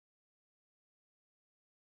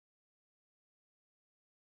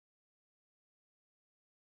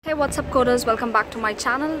Hey, what's up coders? Welcome back to my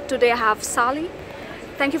channel. Today I have Salih.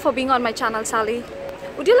 Thank you for being on my channel, Salih.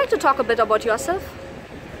 Would you like to talk a bit about yourself?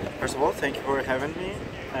 First of all, thank you for having me.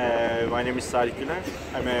 My name is Salih Guler.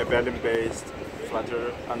 I'm a Berlin-based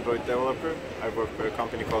Flutter Android developer. I work for a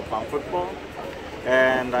company called OneFootball,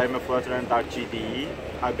 and I'm a Flutter and Dart GDE.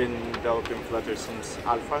 I've been developing Flutter since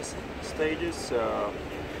alpha stages, so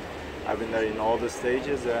I've been there in all the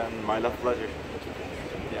stages, and I love Flutter.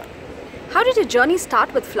 Yeah. How did your journey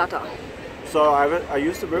start with Flutter? So I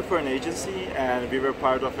used to work for an agency, and we were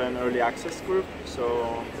part of an early access group.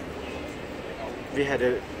 So we had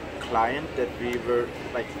a client that we were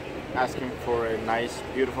like asking for a nice,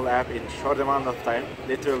 beautiful app in short amount of time.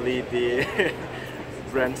 Literally the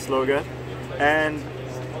brand slogan. And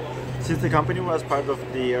since the company was part of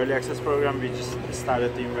the early access program, we just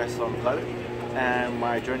started to invest on Flutter. And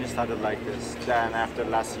my journey started like this. Then after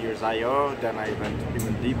last year's I.O., then I went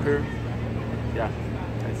even deeper. Yeah,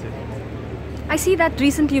 that's it. I see that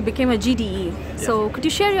recently you became a GDE. So could you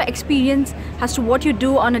share your experience as to what you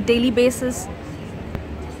do on a daily basis?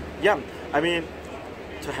 Yeah, I mean,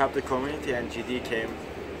 to help the community, and GDE came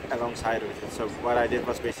alongside with it. So what I did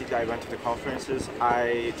was basically I went to the conferences,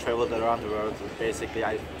 I traveled around the world. Basically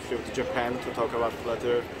I flew to Japan to talk about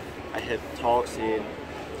Flutter. I had talks in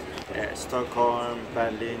Stockholm,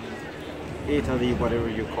 Berlin, Italy, whatever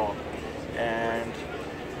you call. And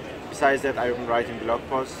besides that, I'm writing blog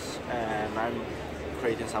posts and I'm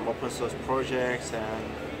creating some open source projects, and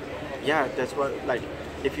yeah, that's what, like,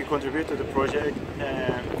 if you contribute to the project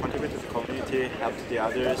and contribute to the community, help the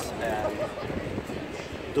others, and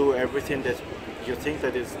do everything that you think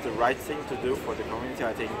that is the right thing to do for the community,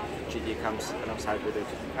 I think GDE comes alongside with it.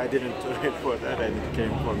 I didn't do it for that, and it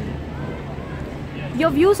came for me. Your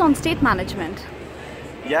views on state management?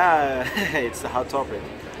 Yeah, it's a hot topic.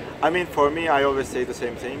 I mean, for me, I always say the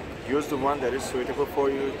same thing. Use the one that is suitable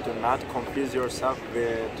for you. Do not confuse yourself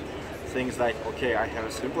with things like, okay, I have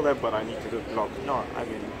a simple app, but I need to do blog. No, I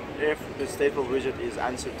mean, if the stateful widget is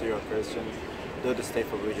answer to your question, do the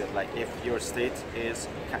stateful widget. Like, if your state is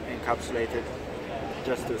encapsulated,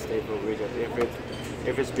 just do stateful widget.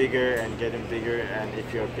 If it's bigger and getting bigger, and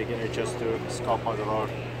if you're a beginner, just do scope model, or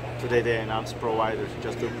today they announced providers,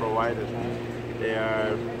 just do providers.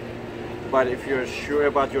 But if you're sure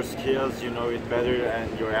about your skills, you know it better,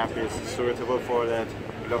 and your app is suitable for that,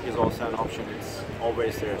 blog is also an option. It's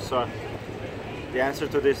always there. So the answer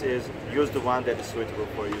to this is use the one that is suitable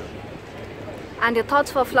for you. And your thoughts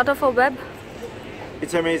for Flutter for Web?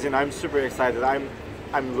 It's amazing. I'm super excited.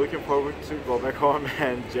 I'm looking forward to go back home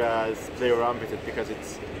and just play around with it, because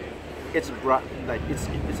it's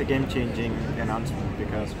a game-changing announcement,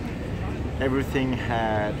 because everything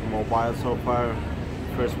had mobile so far.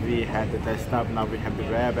 First we had the desktop, now we have the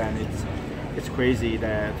web, and it's crazy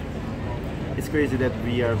that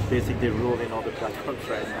we are basically ruling all the platforms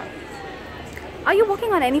right now. Are you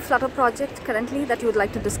working on any Flutter project currently that you would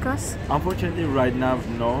like to discuss? Unfortunately, right now,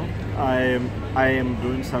 no. I am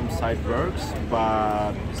doing some side works,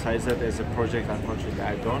 but besides that, as a project, unfortunately,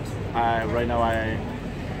 I don't. I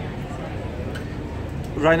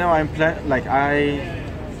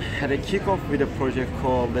had a kickoff with a project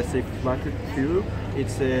called, let's say, Flutter Cube.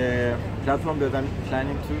 It's a platform that I'm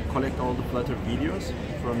planning to collect all the Flutter videos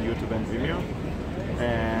from YouTube and Vimeo.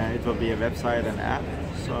 And it will be a website and app.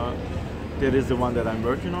 So that is the one that I'm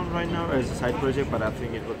working on right now as a side project, but I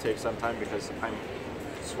think it will take some time because I'm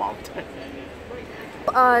swamped.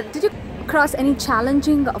 Did you cross any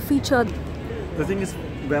challenging feature? The thing is,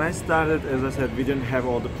 when I started, as I said, we didn't have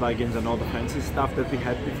all the plugins and all the fancy stuff that we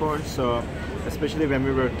had before. So especially when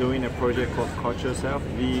we were doing a project called Coach Yourself,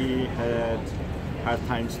 we had hard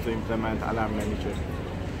times to implement Alarm Manager,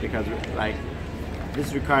 because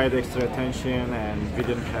this required extra attention, and we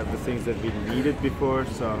didn't have the things that we needed before.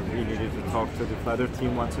 So we needed to talk to the Flutter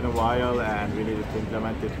team once in a while, and we needed to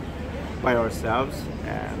implement it by ourselves.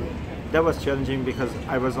 And that was challenging because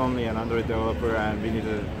I was only an Android developer, and we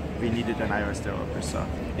needed an iOS developer, so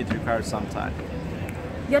it required some time.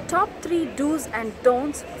 Your top 3 do's and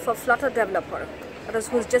don'ts for Flutter developer, others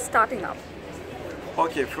who's just starting up.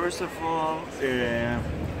 Okay, first of all,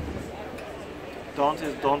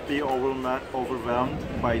 don't be overwhelmed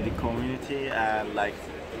by the community, and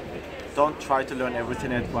don't try to learn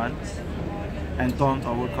everything at once, and don't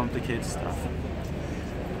overcomplicate stuff.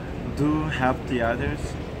 Do help the others.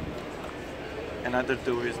 Another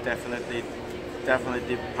do is definitely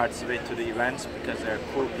participate to the events, because there are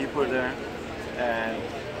cool people there. And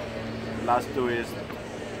last do is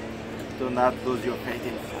do not lose your faith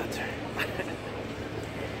in Flutter.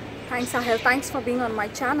 Thanks, Sahil. Thanks for being on my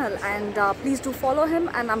channel, and please do follow him,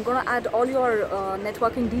 and I'm going to add all your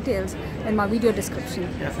networking details in my video description.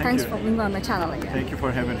 Yeah, Thanks you. for being on my channel again. Thank you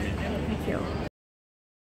for having me. Thank you.